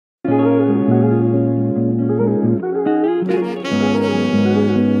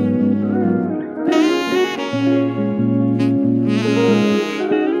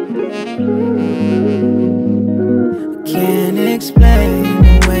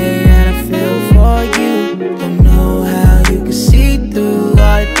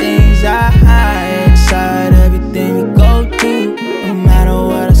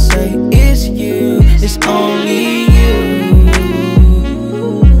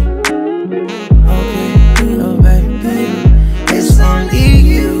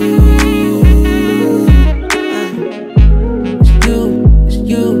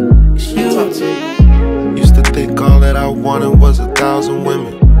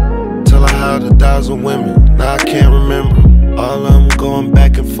about 1,000 women, now I can't remember. All of them going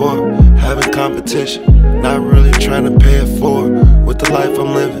back and forth, having competition, not really trying to pay it forward with the life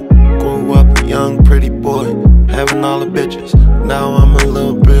I'm living. Grew up a young, pretty boy, having all the bitches. Now I'm a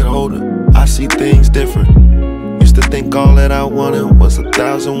little bit older, I see things different. Used to think all that I wanted was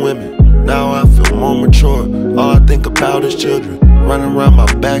 1,000 women. Now I feel more mature, all I think about is children. Running around my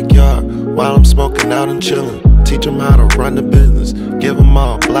backyard while I'm smoking out and chilling. Teach them how to run the business, give them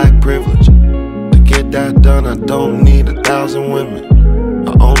all black privilege. To get that done, I don't need 1,000 women,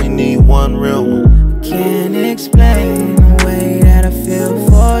 I only need one real one. Can't explain the way that I feel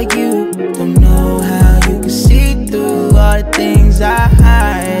for you. Don't know how you can see through all the things I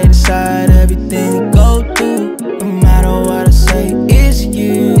hide inside everything we go through. No matter what I say, it's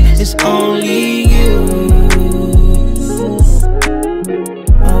you, it's only you.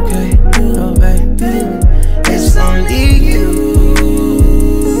 Okay, oh baby, it's only you.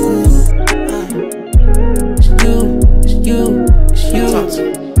 It's you, it's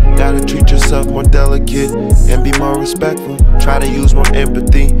you. Gotta treat yourself more delicate and be more respectful. Try to use more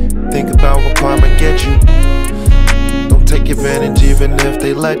empathy, think about what karma gets you. Don't take advantage even if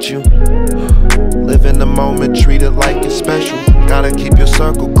they let you. Live in the moment, treat it like it's special. Gotta keep your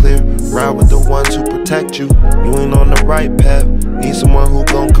circle clear, ride with the ones who protect you. You ain't on the right path, need someone who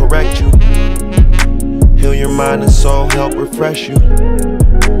gon' correct you. Heal your mind and soul, help refresh you.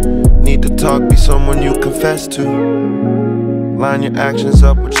 Need to talk, be someone you confess to. Line your actions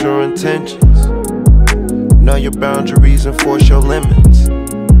up with your intentions. Know your boundaries, enforce your limits.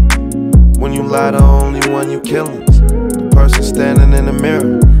 When you lie, the only one you killing's the person standing in the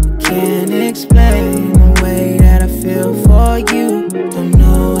mirror. Can't explain the way that I feel for you. Don't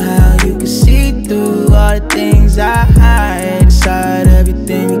know how you can see through all the things I hide inside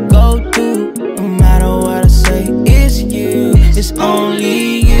everything we go through. No matter what I say, it's you, it's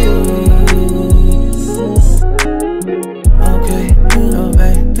only you. Okay, oh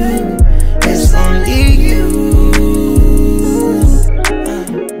baby, it's only you.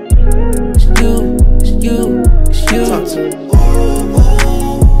 It's you, it's you, it's you. Talk to me.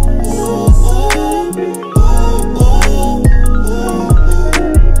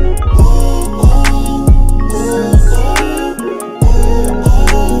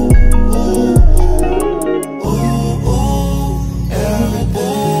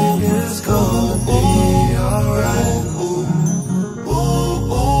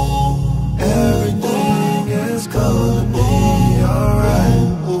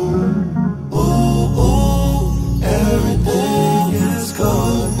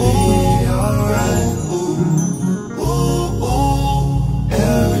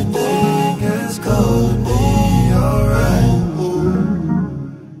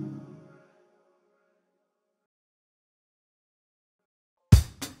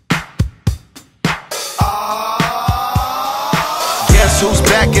 Who's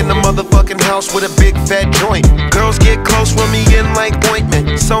back in the motherfucking house with a big fat joint? Girls get close, rub me in like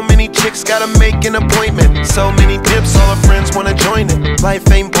ointment. So many chicks gotta make an appointment. So many dips, all her friends wanna join it. Life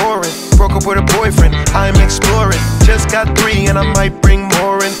ain't boring, broke up with a boyfriend, I'm exploring. Just got 3 and I might bring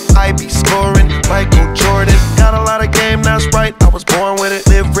more in. I be scoring, Michael Jordan. Got a lot of game, that's right, I was born with it.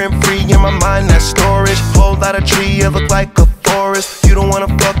 Live rent free in my mind, that's storage. Whole lot of tree, it look like a forest. You don't wanna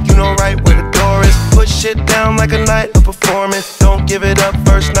fuck, you know right where the door is. Put shit down like a night of performance. Don't give it up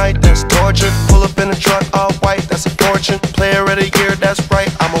first night, that's torture. Pull up in a truck, all white, that's a fortune. Player of the year, that's right,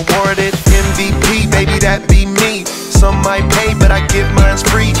 I'm awarded. MVP, baby, that be me. Some might pay, but I get mine's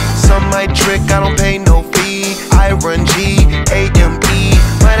free. Some might trick, I don't pay no fee. I run G-A-M-E.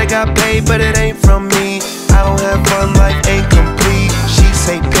 Might have got paid, but it ain't from me. I don't have fun, life ain't complete. She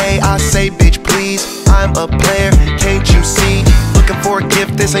say pay, I say bitch please. I'm a player, can't you see? Looking for a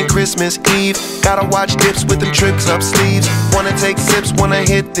gift, this ain't Christmas Eve. Gotta watch dips with them tricks up sleeves. Wanna take sips, wanna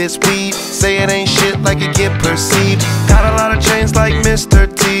hit this weed. Say it ain't shit like it get perceived. Got a lot of chains like Mr.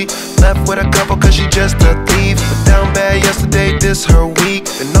 T. Left with a couple cause she just a thief. But down bad yesterday, this her week.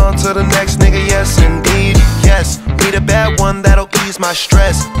 And on to the next nigga, yes indeed. Yes, need a bad one that'll ease my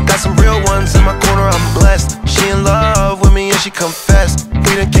stress. Got some real ones in my corner, I'm blessed. She in love with me and she confessed.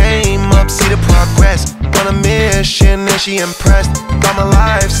 We done came up, see the progress. On a mission and she impressed. By my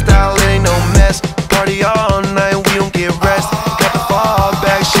lifestyle, it ain't no mess. Party all night, we don't get rest. Got the fall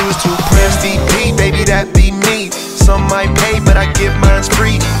back, she was too pressed. MVP, baby, that be me. Some might pay, but I give mine's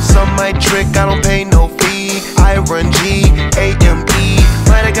free. Some might trick, I don't pay no fee. I run G-A-M-E.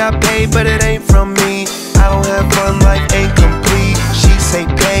 Might have got paid, but it ain't from me. I don't have fun, life ain't complete. She say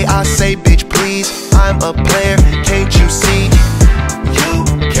pay, I say bitch please. I'm a player, can't you see? You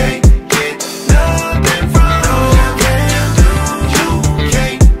can't get nothing from me. You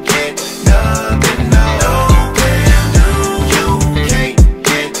can't get nothing.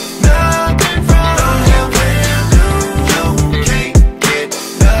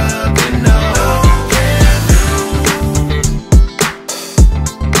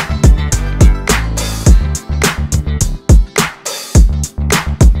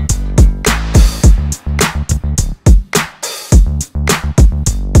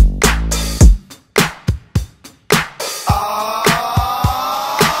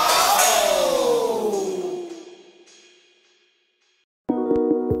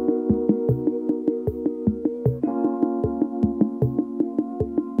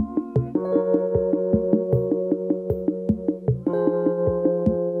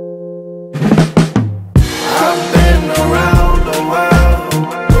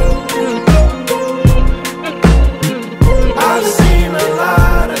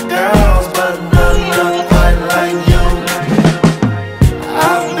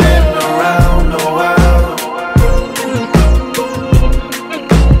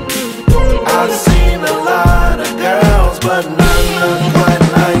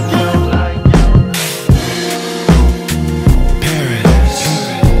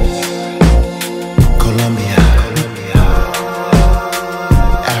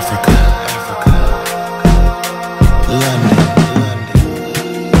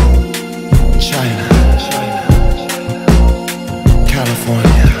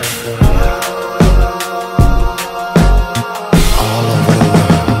 California. All over the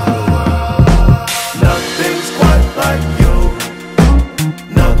world. Nothing's quite like you.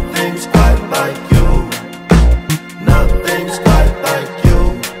 Nothing's quite like you. Nothing's quite like you.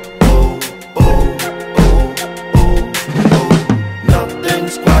 Ooh, ooh, ooh, ooh, ooh.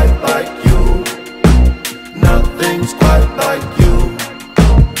 Nothing's quite like you. Nothing's quite like you.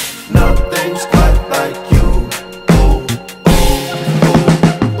 Nothing's quite like you. Ooh, ooh, ooh,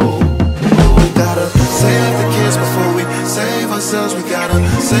 ooh. We gotta save the kids before we save ourselves. We gotta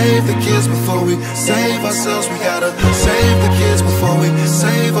save the kids before we save ourselves. We gotta save the kids before we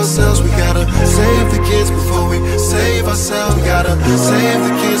save ourselves. We gotta save the kids before we save ourselves. We gotta save the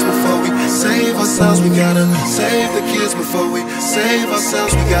kids before we save ourselves. We gotta save the kids before we save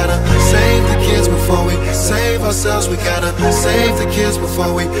ourselves. We gotta save the kids before we save ourselves. We gotta save the kids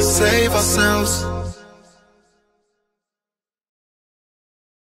before we save ourselves.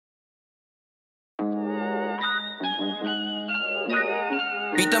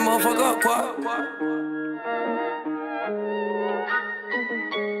 Beat that motherfucker up, Quad.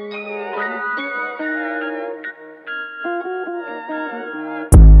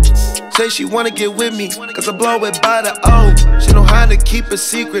 Say she wanna get with me, cause I blow it by the O. She know how to keep a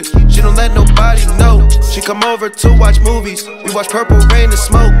secret, she don't let nobody know. She come over to watch movies, we watch Purple Rain and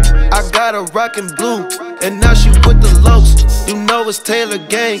Smoke. I got her rockin' blue, and now she with the Lokes. You know it's Taylor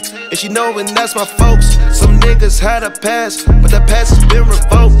gang, and she knowin' that's my folks. Some niggas had a pass, but that pass has been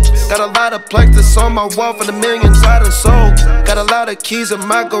revoked. Got a lot of plaques that's on my wall for the millions I done sold. Got a lot of keys in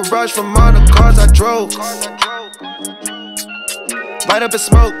my garage from all the cars I drove. Light up and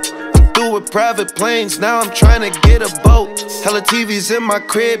smoke, I'm through with private planes, now I'm tryna get a boat. Hella TVs in my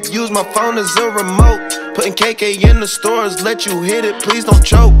crib, use my phone as a remote. Putting KK in the stores, let you hit it, please don't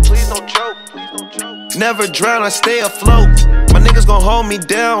choke. Never drown, I stay afloat. My niggas gon' hold me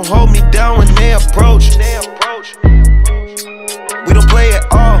down when they approach. We don't play at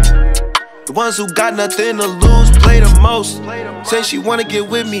all. The ones who got nothing to lose play the most. Say she wanna get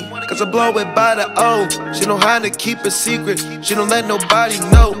with me, cause I blow it by the O. She know how to keep a secret, she don't let nobody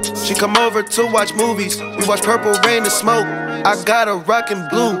know. She come over to watch movies, we watch Purple Rain and Smoke. I got her rockin'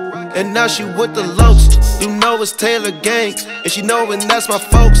 blue, and now she with the Lokes. You know it's Taylor gang, and she knowin' that's my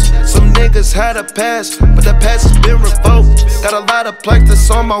folks. Some niggas had a pass, but that pass has been revoked. Got a lot of plaques that's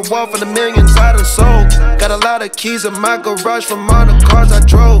on my wall for the millions I done sold. Got a lot of keys in my garage from all the cars I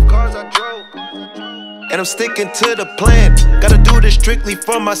drove. And I'm sticking to the plan. Gotta do this strictly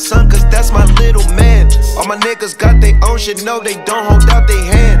for my son, cause that's my little man. All my niggas got their own shit, no, they don't hold out their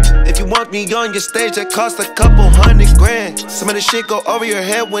hand. If you want me on your stage, that cost a couple $100,000. Some of this shit go over your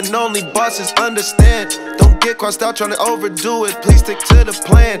head when only bosses understand. Don't get crossed out trying to overdo it, please stick to the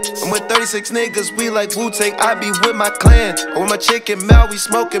plan. I'm with 36 niggas, we like Wu-Tang, I be with my clan. Or with my chicken Mal, we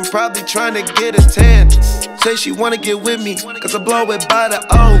smoking, probably trying to get a tan. Say she wanna get with me, cause I blow it by the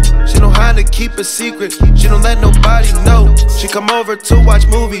O. She know how to keep a secret, she don't let nobody know. She come over to watch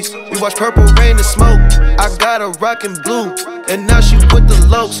movies, we watch Purple Rain and Smoke. I got her rockin' blue, and now she with the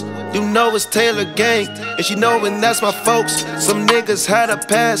Lokes. You know it's Taylor gang, and she knowin' that's my folks. Some niggas had a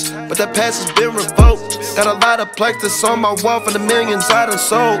pass, but that pass has been revoked. Got a lot of plaques that's on my wall for the millions I done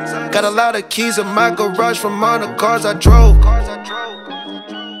sold. Got a lot of keys in my garage from all the cars I drove.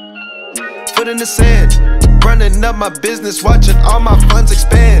 Foot in the sand, running up my business, watching all my funds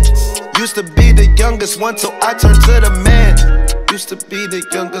expand. Used to be the youngest one till I turned to the man. Used to be the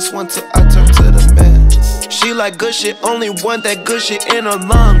youngest one till I turned to the man. She like good shit, only want that good shit in her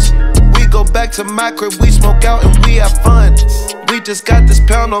lungs. We go back to my crib, we smoke out and we have fun. We just got this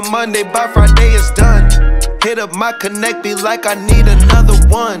pound on Monday, by Friday it's done. Hit up my connect, be like I need another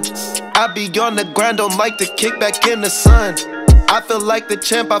one. I be on the grind, don't like to kick back in the sun. I feel like the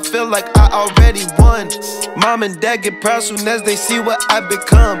champ, I feel like I already won. Mom and dad get proud soon as they see what I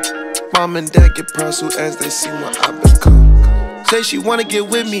become. Mom and dad get proud soon as they see what I become. Say she wanna get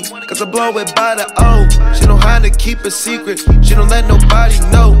with me, cause I blow it by the O. She know how to keep a secret, she don't let nobody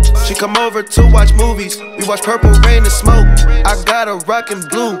know. She come over to watch movies, we watch Purple Rain and Smoke. I got her rockin'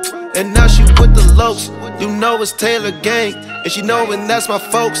 blue, and now she with the Lokes. You know it's Taylor gang, and she knowin' that's my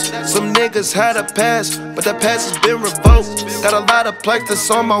folks. Some niggas had a pass, but that pass has been revoked. Got a lot of plaques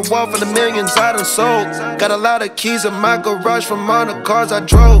that's on my wall for the millions I done sold. Got a lot of keys in my garage from all the cars I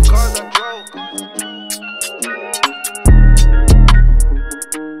drove.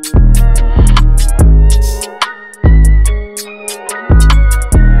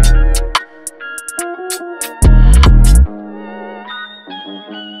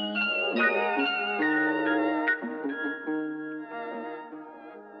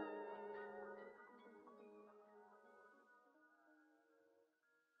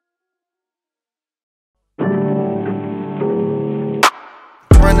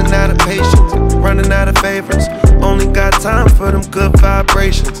 out of patience, running out of favors. Only got time for them good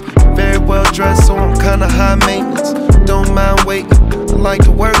vibrations. Very well dressed, so I'm kinda high maintenance. Don't mind waiting, I like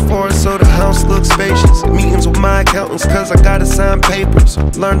to work for it, so the house looks spacious. Meetings with my accountants, cause I gotta sign papers.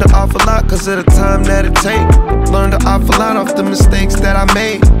 Learned an awful lot cause of the time that it take. Learned an awful lot off the mistakes that I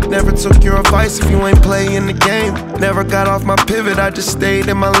made. Never took your advice if you ain't playing the game. Never got off my pivot, I just stayed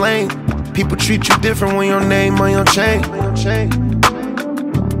in my lane. People treat you different when your name on your chain.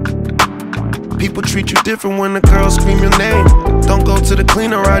 People treat you different when the girls scream your name. Don't go to the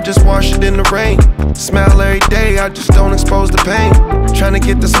cleaner, I just wash it in the rain. Smile every day, I just don't expose the pain. Tryna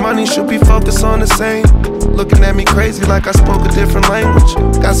get this money, should be focused on the same. Looking at me crazy like I spoke a different language.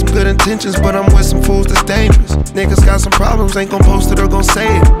 Got some good intentions, but I'm with some fools that's dangerous. Niggas got some problems, ain't gon' post it or gon' say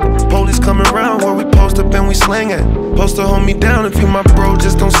it. Police coming around where we post up and we slang it. Poster hold me down if you my bro,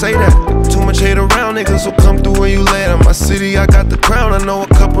 just don't say that. Too much hate around, niggas will come through where you lay at. My city, I got the crown, I know a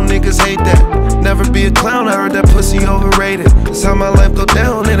couple niggas hate that. Never be a clown, I heard that pussy overrated. That's how my life go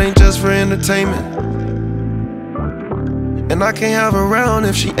down, it ain't just for entertainment. And I can't have her around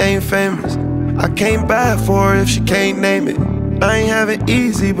if she ain't famous. I can't buy it for her if she can't name it. I ain't have it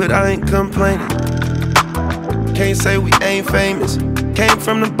easy, but I ain't complaining. Can't say we ain't famous. Came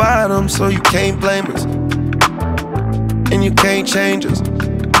from the bottom, so you can't blame us. And you can't change us.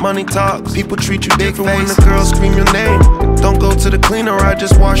 Money talks, people treat you different when the girls scream your name. Don't go to the cleaner, I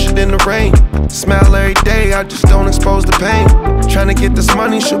just wash it in the rain. Smile every day, I just don't expose the pain. Tryna get this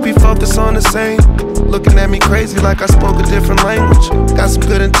money, should be focused on the same. Looking at me crazy like I spoke a different language. Got some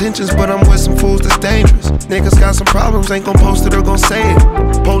good intentions, but I'm with some fools that's dangerous. Niggas got some problems, ain't gon' post it or gon' say it.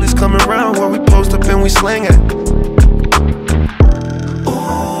 Police coming around where we post up and we slang it.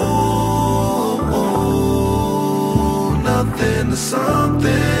 Ooh, nothing to something.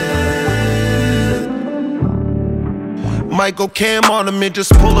 Might go cam on him and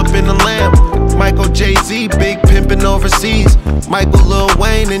just pull up in the Lamb. Might go Jay-Z, big pimpin' overseas. Might go Lil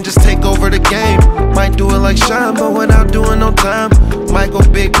Wayne and just take over the game. Might do it like Shine, but without doing no time. Might go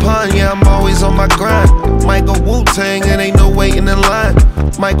Big Pun, yeah, I'm always on my grind. Might go Wu-Tang and ain't no waiting in line.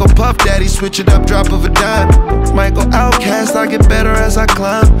 Might go Puff Daddy, switch it up, drop of a dime. Might go Outkast, I get better as I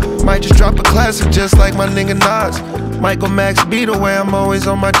climb. Might just drop a classic just like my nigga Nas. Might go Max B the way I'm always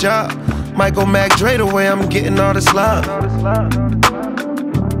on my job. Might go Mac Dre the way I'm getting all this love.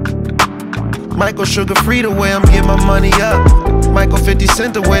 Might go Sugar Free the way I'm getting my money up. Might go 50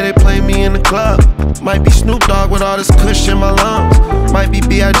 Cent the way they play me in the club. Might be Snoop Dogg with all this kush in my lungs. Might be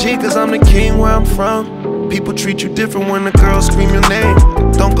B.I.G. cause I'm the king where I'm from. People treat you different when the girls scream your name.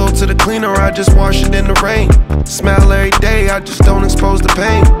 Don't go to the cleaner, I just wash it in the rain. Smile every day, I just don't expose the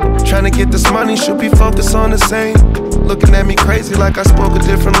pain. Tryna get this money, should be focused on the same. Looking at me crazy like I spoke a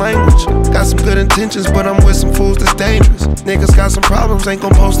different language. Got some good intentions, but I'm with some fools that's dangerous. Niggas got some problems, ain't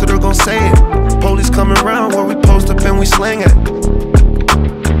gon' post it or gon' say it. Police coming around where we post up and we slang it.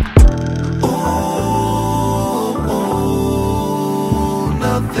 Ooh,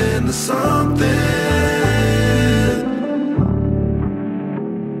 nothing to something.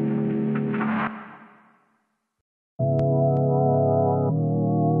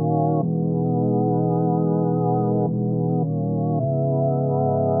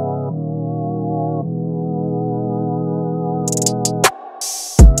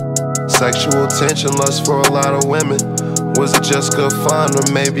 Sexual tension, lust for a lot of women. Was it just good fun or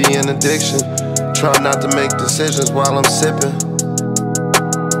maybe an addiction? Try not to make decisions while I'm sipping,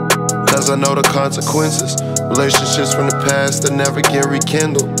 cause I know the consequences. Relationships from the past that never get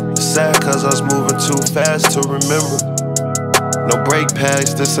rekindled. It's sad cause I was moving too fast to remember. No brake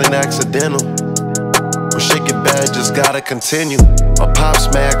pads, this ain't accidental. When shit get bad, just gotta continue. My pop's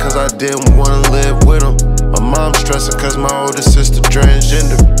mad cause I didn't wanna live with him. My mom's stressing cause my older sister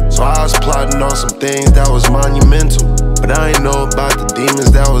transgender. So I was plotting on some things that was monumental, but I ain't know about the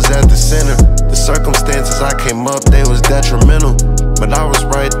demons that was at the center. The circumstances I came up, they was detrimental, but I was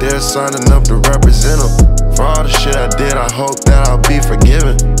right there signing up to represent them. For all the shit I did, I hope that I'll be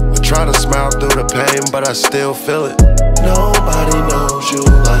forgiven. I try to smile through the pain, but I still feel it. Nobody knows you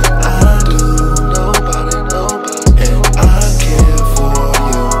like I do. And I care for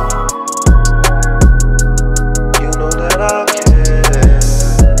you. You know that I care.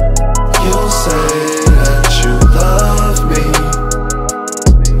 You say that you love me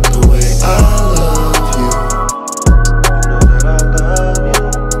the way I love you. You know that I love you.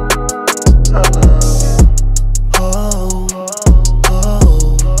 I love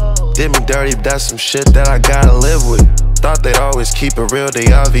you. Did me dirty, but that's some shit that I gotta live with. Thought they'd always keep it real,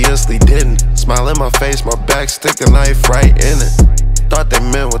 they obviously didn't. Smile in my face, my back, stick a knife right in it. Thought they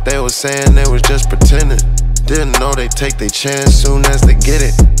meant what they was saying, they was just pretending. Didn't know they take their chance soon as they get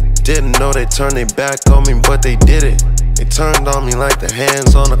it. Didn't know they turned their back on me, but they did it. They turned on me like the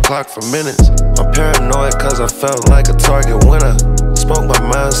hands on the clock for minutes. I'm paranoid cause I felt like a target winner. Spoke my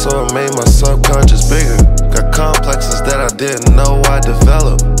mind so it made my subconscious bigger. Got complexes that I didn't know I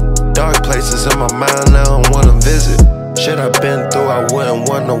developed. Dark places in my mind I don't wanna visit. Shit I've been through I wouldn't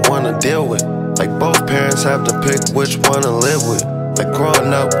want no one to deal with. Like both parents have to pick which one to live with. Like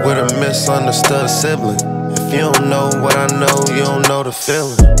growing up with a misunderstood sibling. If you don't know what I know, you don't know the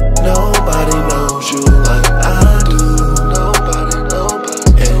feeling. Nobody knows you like I do. Nobody.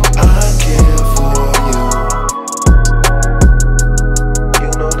 And I care for you. You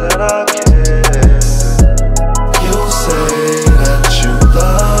know that I care. You say that you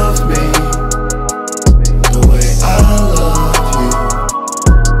love me the way I love you.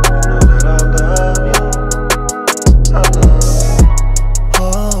 You know that I love you. I love you.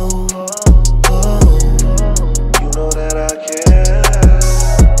 Oh, oh. You know that I care.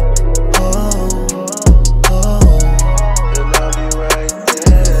 Oh, oh. And I'll be right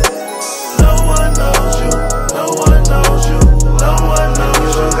there. No one knows you. No one knows you. No one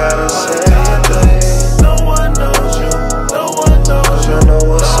knows you. Gotta say it, babe. No one knows you. No one knows you. Know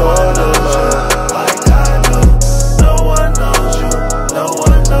what's on your mind like I do. No one knows you. No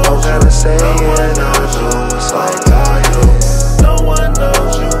one knows you. Gotta say it, knows you. It's like I do. No one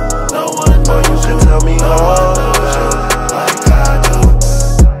knows you. No one knows you. Or you can tell me all like I do.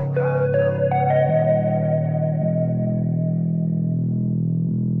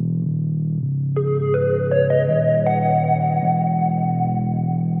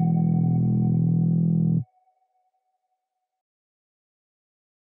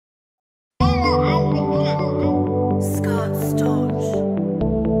 Scott Storch.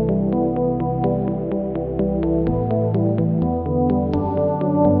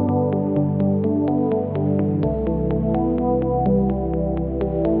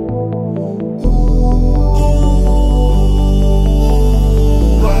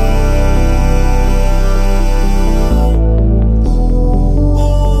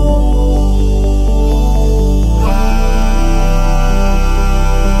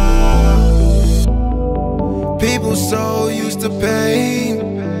 People so used to pain.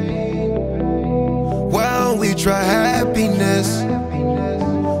 Why don't we try happiness?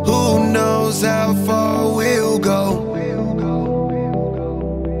 Who knows how far we'll go?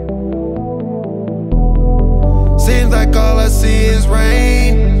 Seems like all I see is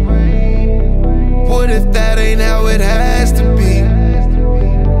rain. What if that ain't how it has to be?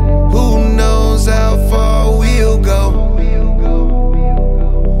 Who knows how far we'll go?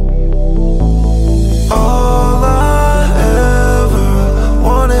 All I ever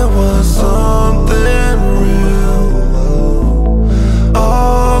wanted was something real.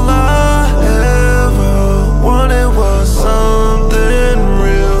 All I ever wanted was something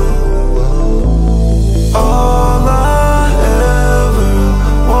real. All I ever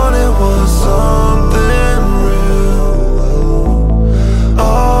wanted was something real.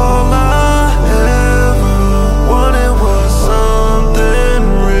 All I ever wanted was something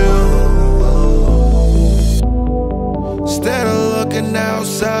real. Instead of looking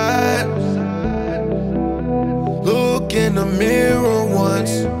outside, look in the mirror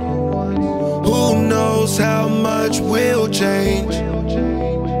once. Who knows how much will change?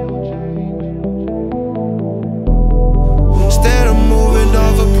 Instead of moving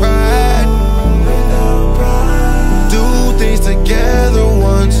off of pride, do things together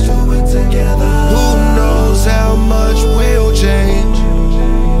once. Who knows how much will change?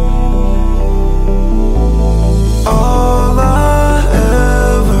 All I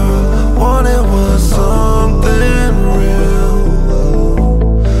ever wanted was something real.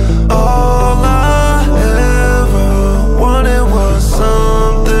 All I ever wanted was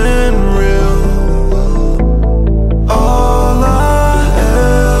something real. All I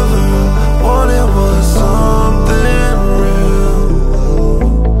ever wanted was something real.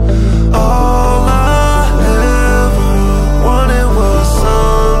 All I ever wanted was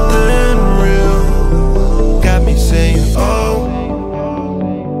something real. Got me saying, oh,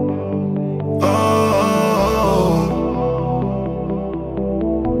 oh,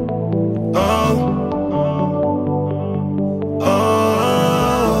 oh, oh.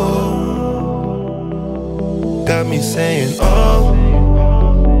 Got me saying, oh,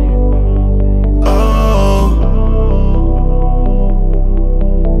 oh.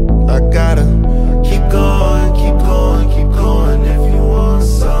 I gotta keep going, keep going, keep going if you want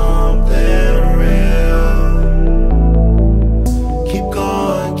something real. Keep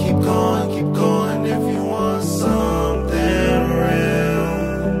going, keep going, keep going if you want something real.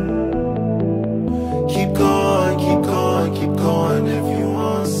 Keep going, keep going, keep going if you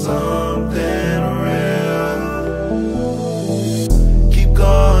want something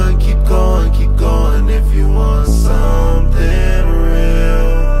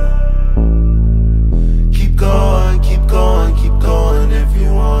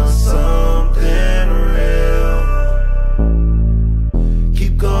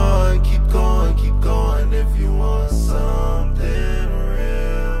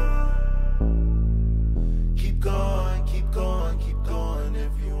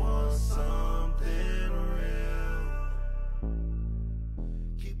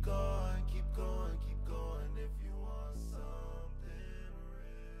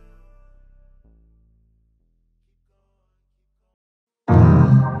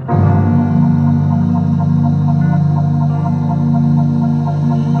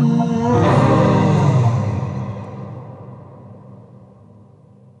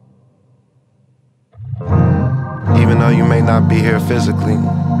Even though you may not be here physically,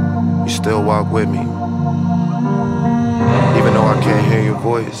 you still walk with me. Even though I can't hear your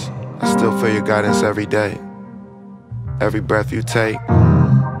voice, I still feel your guidance every day. Every breath you take,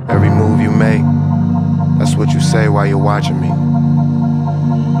 every move you make, that's what you say while you're watching me.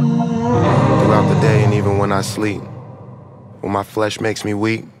 Throughout the day and even when I sleep, when my flesh makes me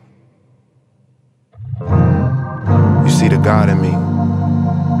weak, you see the God in me,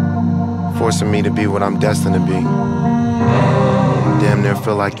 forcing me to be what I'm destined to be. Damn near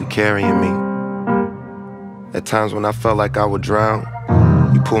feel like you carrying me. At times when I felt like I would drown,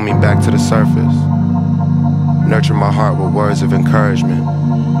 you pull me back to the surface, nurture my heart with words of encouragement.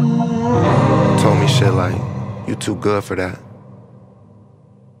 You told me shit like, you too good for that.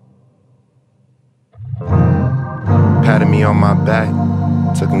 Patted me on my back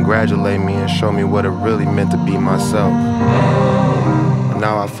to congratulate me and show me what it really meant to be myself. And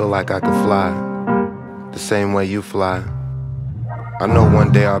now I feel like I could fly, the same way you fly. I know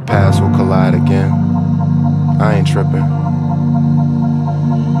one day our paths will collide again. I ain't tripping.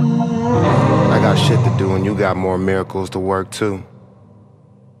 I got shit to do and you got more miracles to work too.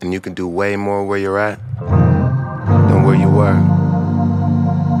 And you can do way more where you're at than where you were.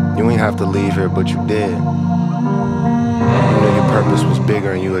 You ain't have to leave here, but you did. You knew your purpose was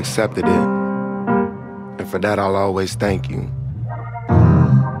bigger and you accepted it. And for that I'll always thank you.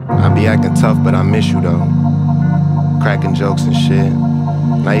 I be acting tough, but I miss you though. Cracking jokes and shit.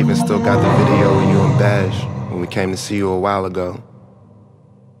 And I even still got the video of you and Bash when we came to see you a while ago.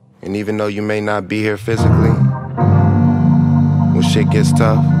 And even though you may not be here physically, when shit gets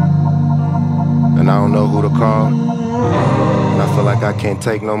tough and I don't know who to call, and I feel like I can't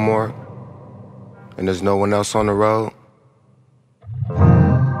take no more, and there's no one else on the road,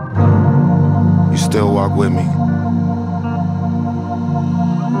 you still walk with me.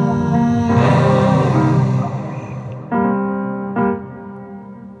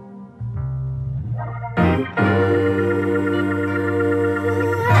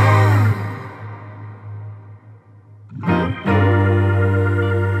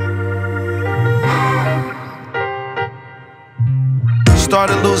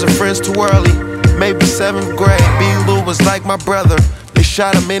 Started losing friends too early, maybe 7th grade. B-Lou was like my brother. They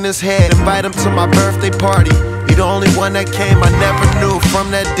shot him in his head, invite him to my birthday party. He the only one that came, I never knew from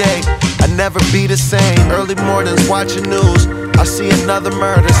that day I'd never be the same. Early mornings watching news, I see another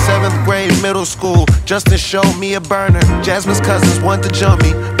murder. 7th grade, middle school, Justin showed me a burner. Jasmine's cousins want to jump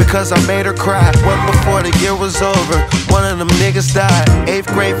me because I made her cry. One before the year was over, one of them niggas died. 8th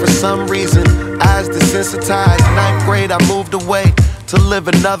grade for some reason, eyes desensitized. 9th grade I moved away to live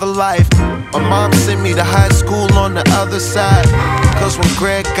another life. My mom sent me to high school on the other side, cause when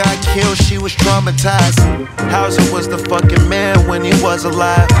Greg got killed she was traumatized. Hauser was the fucking man when he was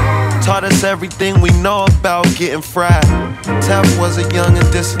alive. Taught us everything we know about getting fried. Tef was a young and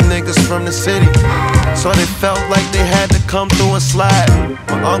distant niggas from the city, so they felt like they had to come through and slide.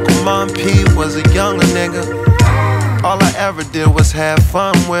 My Uncle Mom P was a younger nigga. All I ever did was have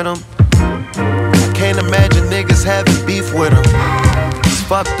fun with him. I can't imagine niggas having beef with him. It's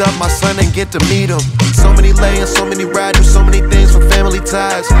fucked up, my son didn't get to meet him. So many layers, so many riders, so many things for family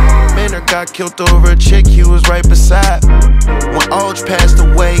ties. Maynard got killed over a chick he was right beside. When Oj passed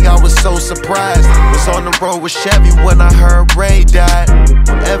away, I was so surprised. Was on the road with Chevy when I heard Ray died.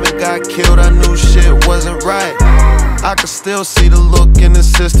 When Evan got killed, I knew shit wasn't right. I could still see the look in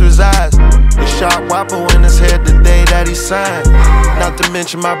his sister's eyes. They shot Wapo in his head the day that he signed. Not to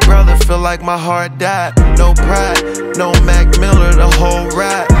mention my brother, feel like my heart died. No pride, no Mac Miller, the whole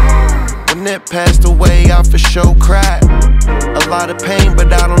ride. When it passed away, I for sure cried. A lot of pain,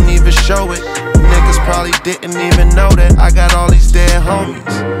 but I don't even show it. Niggas probably didn't even know that I got all these dead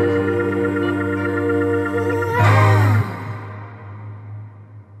homies.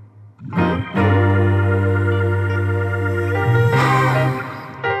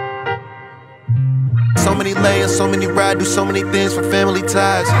 So many layers, so many rides, do so many things for family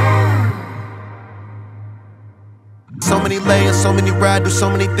ties. So many layers, so many rides, do so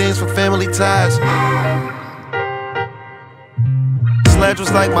many things for family ties. Sledge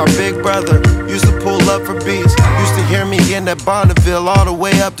was like my big brother, used to pull up for beats. Used to hear me in that Bonneville all the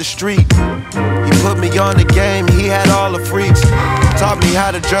way up the street. He put me on the game, he had all the freaks. Taught me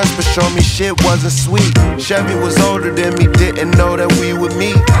how to dress, but showed me shit wasn't sweet. Chevy was older than me, didn't know that we would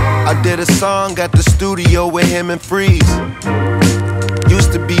meet. I did a song at the studio with him and Freeze.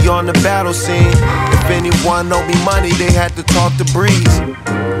 Used to be on the battle scene. If anyone owed me money, they had to talk to Breeze.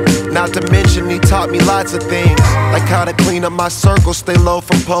 Not to mention he taught me lots of things, like how to clean up my circle, stay low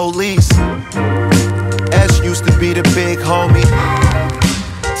from police. S used to be the big homie.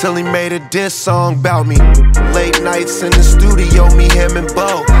 till he made a diss song about me. Late nights in the studio, me, him, and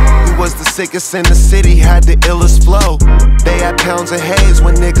Bo. We was the sickest in the city, had the illest flow. They had pounds of haze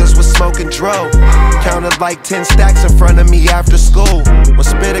when niggas was smoking dro. Counted like 10 stacks in front of me after school. When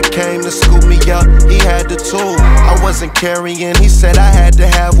Spitter came to scoop me up, he had the tool. I wasn't carrying, he said I had to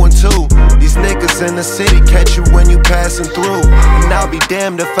have one too. These niggas in the city catch you when you passing through, and I'll be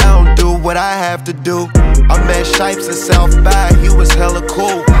damned if I don't do what I have to do. I met Shipes at South by, he was hella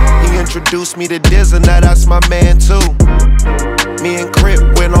cool. He introduced me to Diz, and now that's my man too. Me and Crip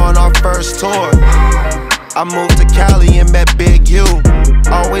went on our first tour. I moved to Cali and met Big U.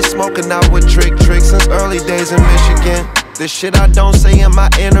 Always smoking out with Trick since early days in Michigan. The shit I don't say in my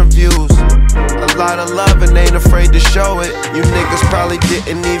interviews. A lot of love and ain't afraid to show it. You niggas probably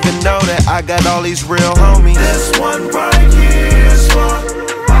didn't even know that I got all these real homies. This one right here is for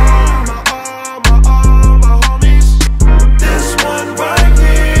all my homies. This one right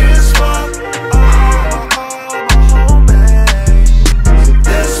here is for all my homies.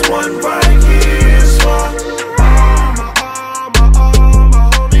 This one right here is for all my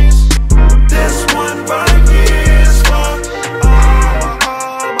homies. This one right here is for all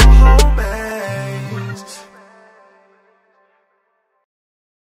my homies.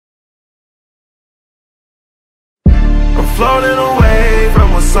 I'm floating away from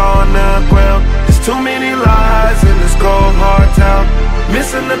what's on the ground. There's too many lies in this cold hard town.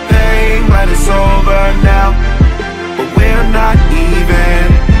 Missing the pain, but it's over now. But we're not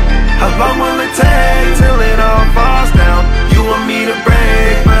even. How long will it take till it all falls down? You want me to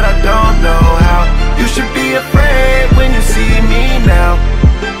break, but I don't know how. You should be afraid when you see me now,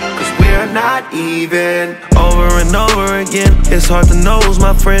 'cause we're not even. Over and over again, it's hard to know who's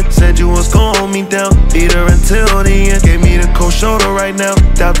my friend. Said you was gon' hold me down, beat her until the end. Gave me the cold shoulder right now,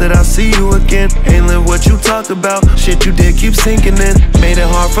 doubt that I'll see you again. Ain't live what you talk about, shit you did keep sinking in. Made it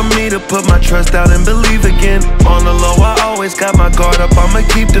hard for me to put my trust out and believe again. On the low, I always got my guard up, I'ma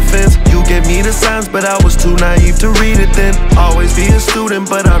keep defense. You gave me the signs, but I was too naive to read it then. Always be a student,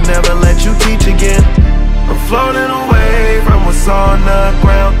 but I'll never let you teach again. I'm floating away from what's on the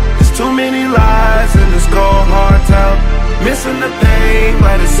ground. There's too many lies in this cold hard town. Missing the pain,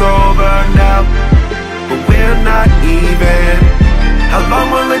 but it's over now. But we're not even. How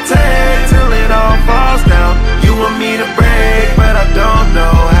long will it take till it all falls down? You want me to break, but I don't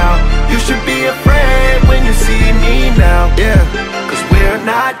know how. You should be afraid when you see me now. Yeah, 'cause we're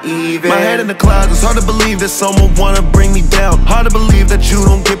not even. My head in the clouds, it's hard to believe that someone wanna bring me down. Hard to believe that you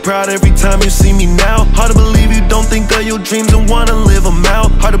don't get proud every time you see me now. Hard to believe you don't think of your dreams and wanna live them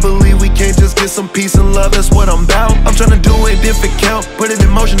out. Hard to believe we can't just get some peace and love, that's what I'm about. I'm trying to do it if it count, put it in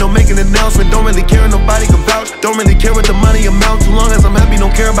motion, don't make an announcement. Don't really care if nobody can vouch, don't really care what the money amount. Too long as I'm happy,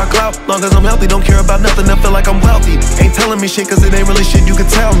 don't care about clout. Long as I'm healthy, don't care about nothing, I feel like I'm wealthy. Ain't telling me shit 'cause it ain't really shit you can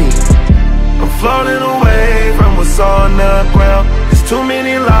tell me. I'm floating away from what's on the ground. There's too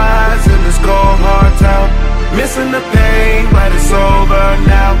many lies in this cold hard town. Missing the pain, but it's over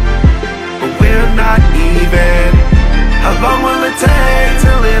now. But we're not even. How long will it take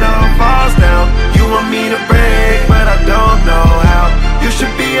till it all falls down? You want me to break, but I don't know how. You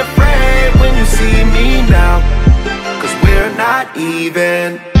should be afraid when you see me now, 'cause we're not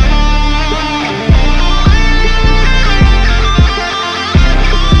even.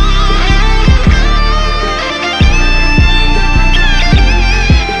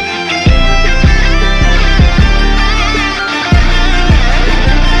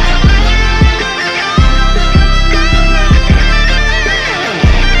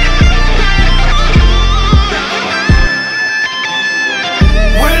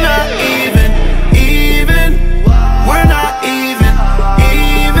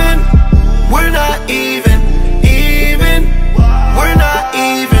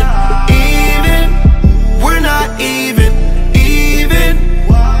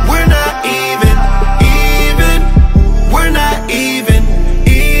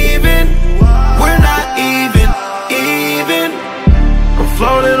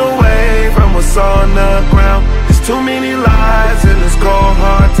 On the ground, there's too many lies in this cold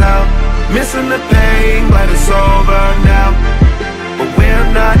hard town. Missing the pain, but it's over now. But we're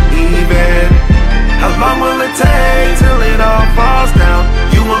not even. How long will it take till it all falls down?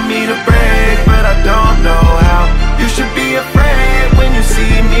 You want me to break, but I don't know how. You should be afraid when you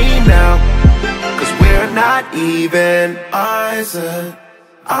see me now, 'cause we're not even. I said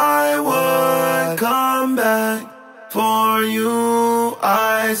I would come back for you.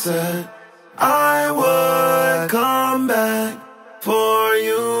 I said I would come back for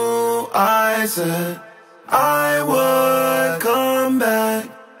you. I said I would come back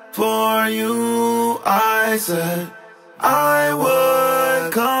for you. I said I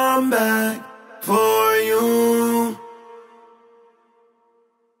would come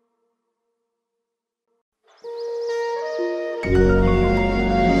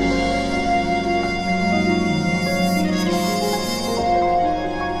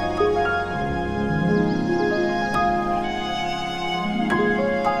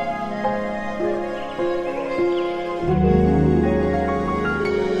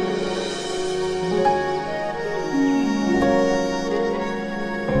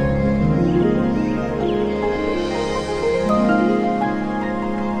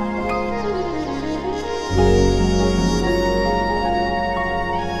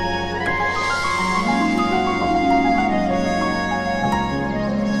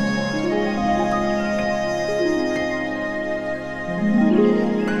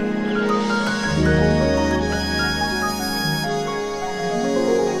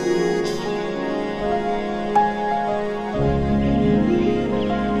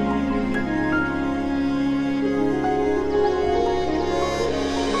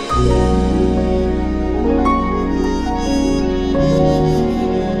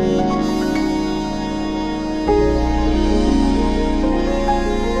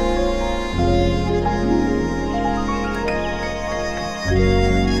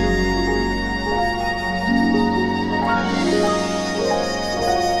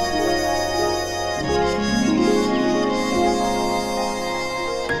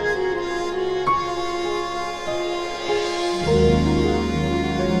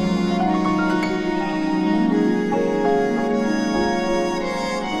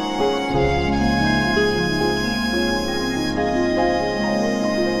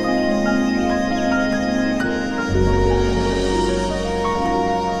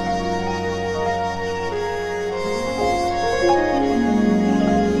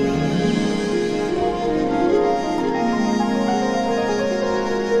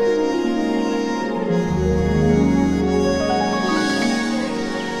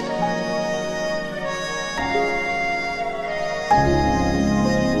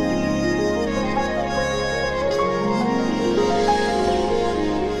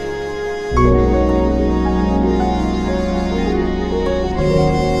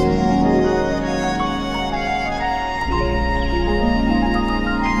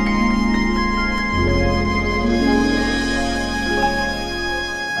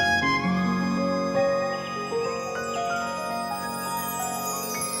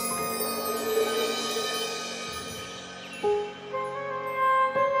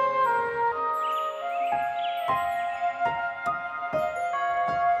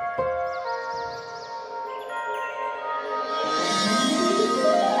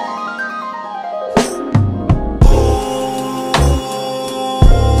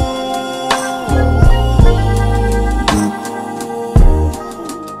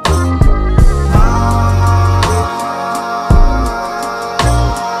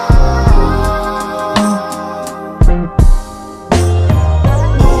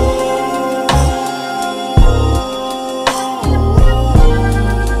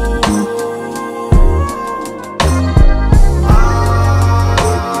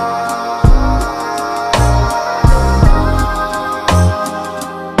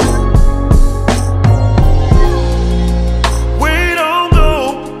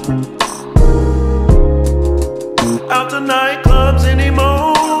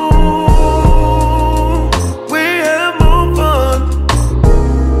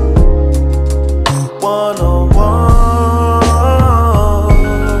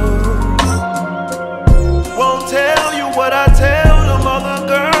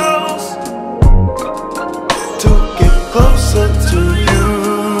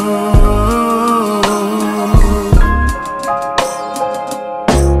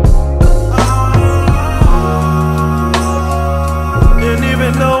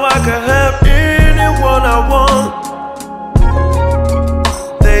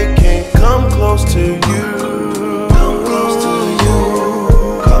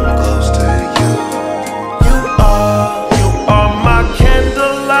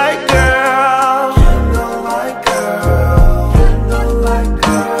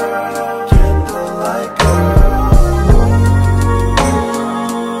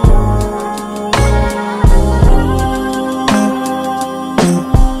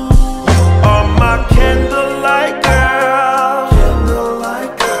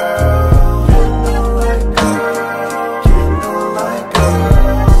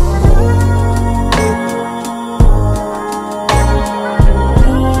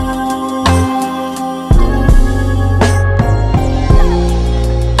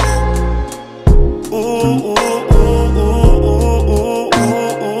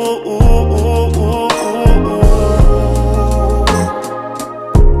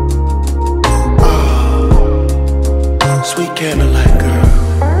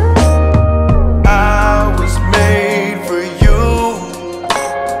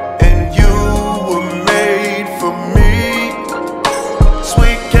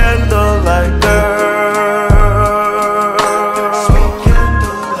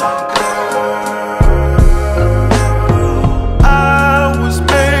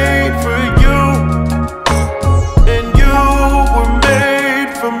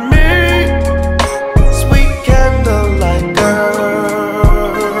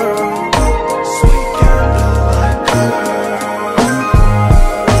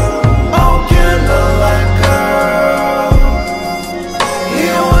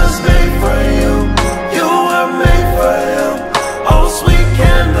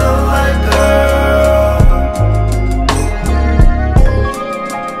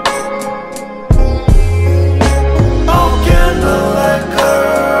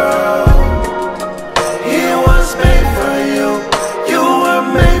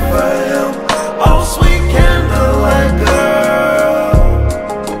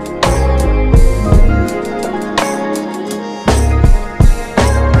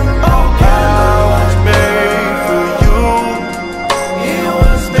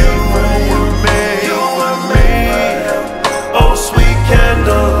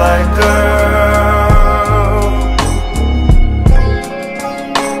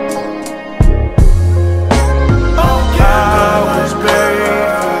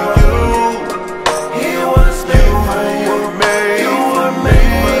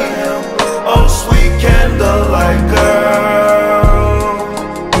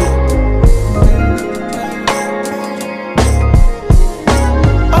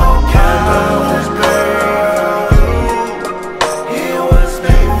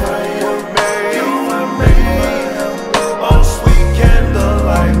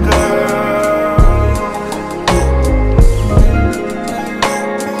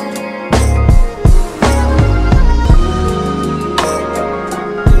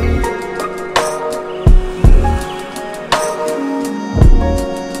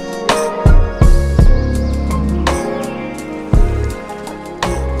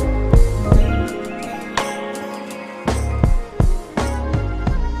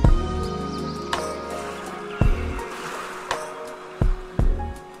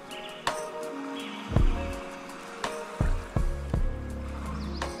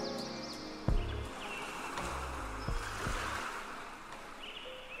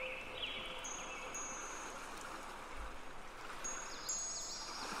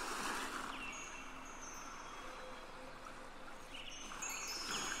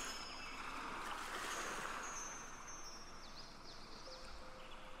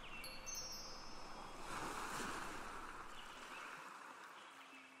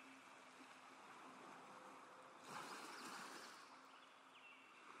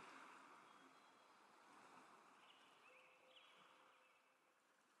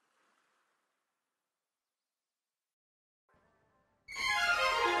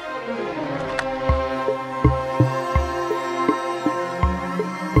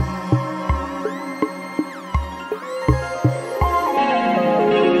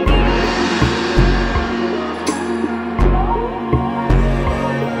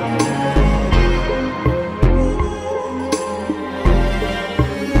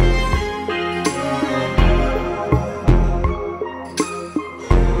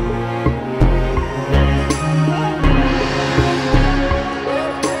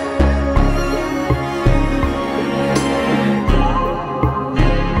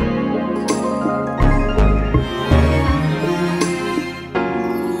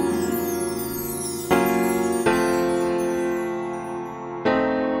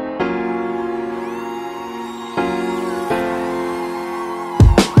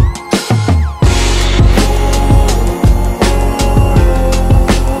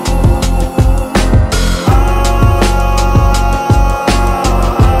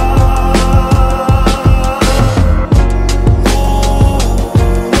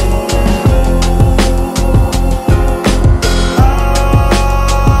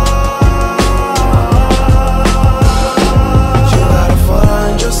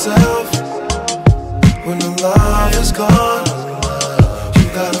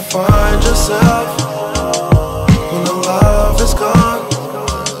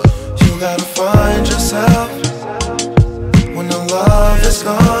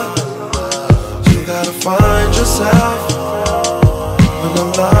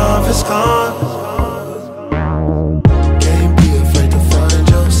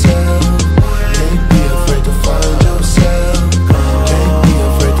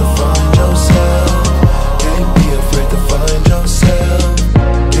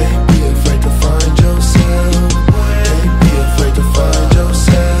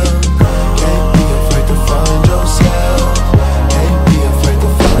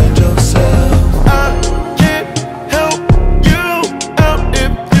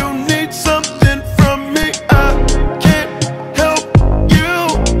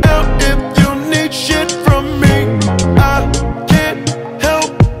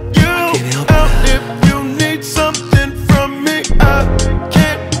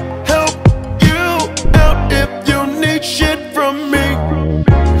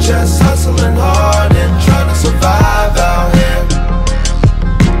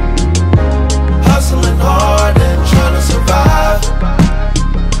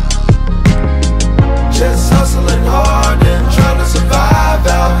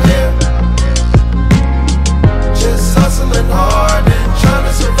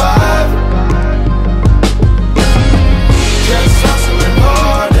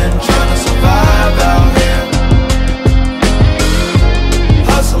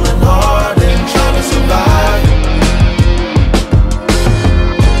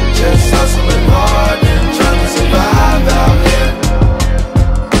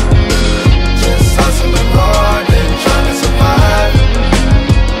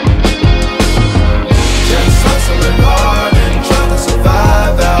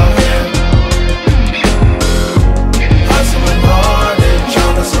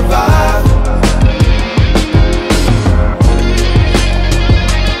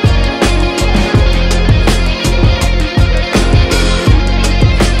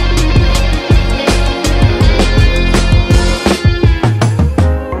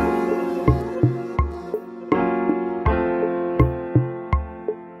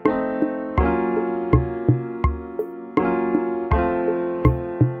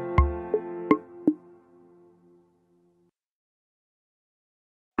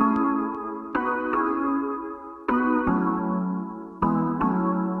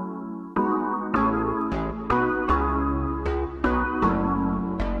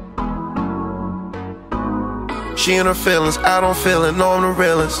She in her feelings, I don't feel it, no I'm the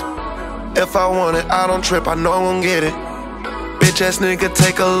realest. If I want it, I don't trip, I know I'm gon' get it. Bitch ass nigga,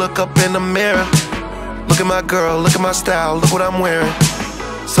 take a look up in the mirror. Look at my girl, look at my style, look what I'm wearing.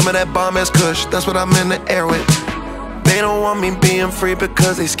 Some of that bomb ass kush, that's what I'm in the air with. They don't want me being free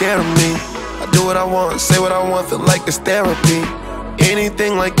because they scared of me. I do what I want, say what I want, feel like it's therapy.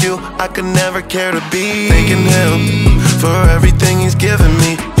 Anything like you, I could never care to be. Thanking him for everything he's given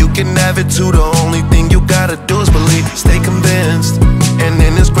me. You can have it too, the only thing you gotta do is believe. Stay convinced, and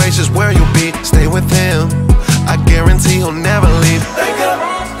in his grace is where you'll be. Stay with him, I guarantee he'll never leave. Thank him,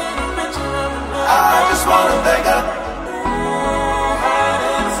 I just wanna thank him.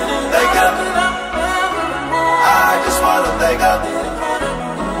 Thank him, I just wanna thank him.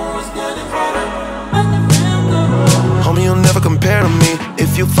 Homie, you'll never compare to me.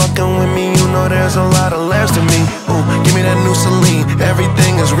 If you fucking with me, you know there's a lot of layers to me. Ooh, give me that new Celine,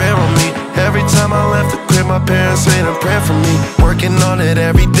 everything is rare on me. Every time I left the crib, my parents made a prayer for me. Working on it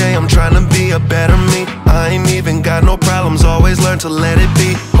every day, I'm trying to be a better me. I ain't even got no problems, always learn to let it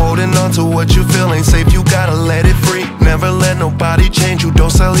be. Holding on to what you feel ain't safe, you gotta let it free. Never let nobody change you,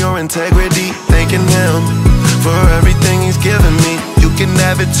 don't sell your integrity. Thanking him for everything he's given me. You can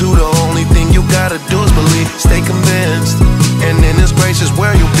have it too, the only thing you gotta do is believe. Stay convinced, and in his grace is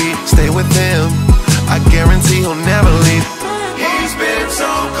where you'll be. Stay with him, I guarantee he'll never leave. He's been so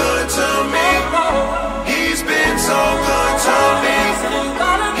good to me. He's been so good to me.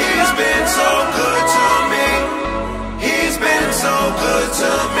 He's been so good to me. He's been so good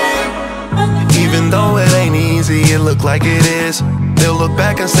to me. Even though it ain't easy, it look like it is. They'll look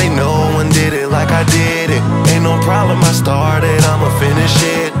back and say no one did it like I did it. Ain't no problem, I started, I'ma finish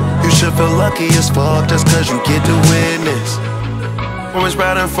it. You should feel lucky as fuck just cause you get to witness. Always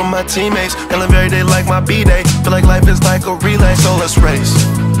riding for my teammates, and live every day like my B-day. Feel like life is like a relay, so let's race.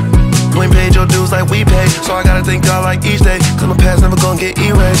 You ain't paid your dues like we pay, so I gotta thank God like each day, cause my past never gonna get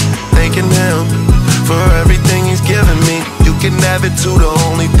erased. Thanking him for everything he's given me. You can have it too, the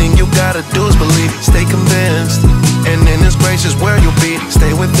only thing you gotta do is believe. Stay convinced, and in his grace is where you'll be.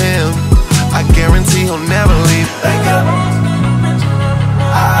 Stay with him, I guarantee he'll never leave. Thank him,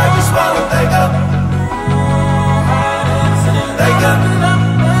 I just wanna thank him. Thank him,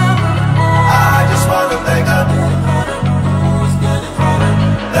 I just wanna thank him.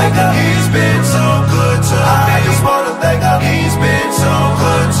 Thank him, he's been so good to me. I just wanna thank him. He's been so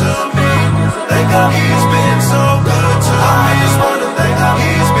good to me. Thank him, he's been so good to me. I just wanna thank him.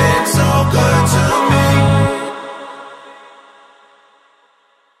 He's been so good to me.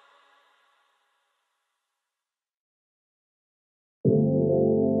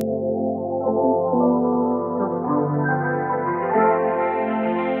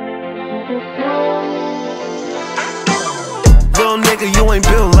 Real nigga, you ain't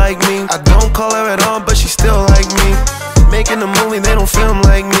built like me. I don't call her at all, but she still like me. Making a movie, they don't film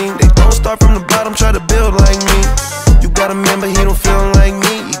like me. They don't start from the bottom, try to build like me. You got a man, but he don't feel like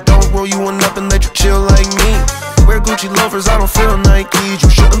me. He don't roll you one up and let you chill like me. Wear Gucci loafers, I don't feel Nikes. You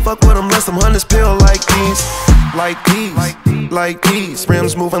shouldn't fuck with them unless them hunters peel like these. Like these, like these.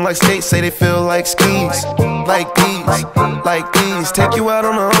 Rims moving like skates, say they feel like skis. Like these. Take you out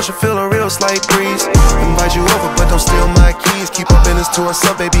on the ocean, feel a real slight breeze. Invite you over, but don't steal my keys. Keep up in this to us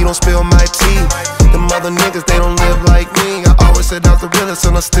up, baby, don't spill my tea. Them other niggas, they don't live like me. I always said I was the realest,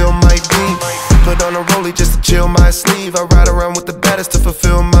 and I still might be. Put on a rollie just to chill my sleeve. I ride around with the baddest to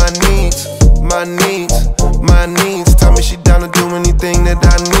fulfill my needs. My needs, my needs. Tell me she down to do anything that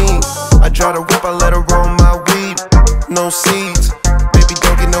I need. I try to whip, I let her roll my weed. No seeds, baby,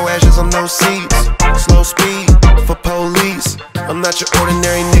 don't get no ashes on no seeds. Slow speed for police. I'm not your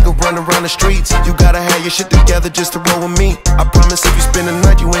ordinary nigga running around the streets. You gotta have your shit together just to roll with me. I promise if you spend the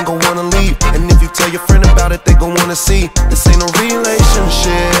night, you ain't gon' wanna leave. And if you tell your friend about it, they gon' wanna see. This ain't no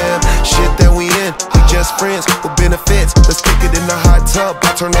relationship, shit that we in. We just friends with benefits. Let's kick it in the hot tub,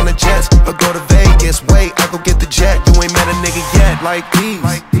 I turn on the jets. Or go to Vegas, wait, I go get the jet. You ain't met a nigga yet. Like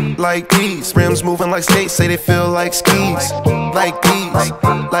these. Rims moving like skates, say they feel like skis. Like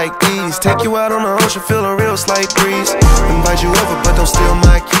these. Take you out on the ocean, feel a real slight breeze. Invite you over, but don't steal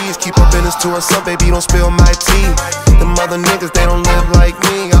my keys. Keep up in this to us up, baby, don't spill my tea. Them other niggas, they don't live like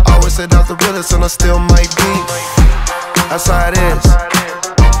me. I always said I was the realest, and I still might be. That's how it is.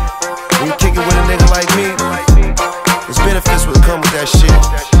 When you kick it with a nigga like me, there's benefits will come with that shit.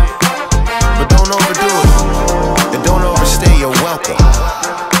 But don't overdo it, and don't overstay your welcome.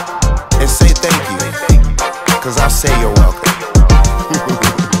 And say thank you, cause I say you're welcome.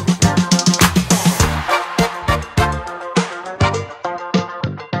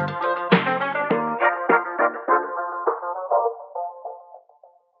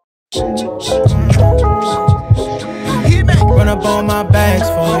 up on my bags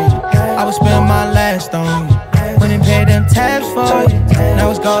for you. I would spend my last on you. Went and paid them tabs for you. Now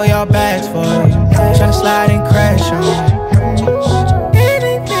it's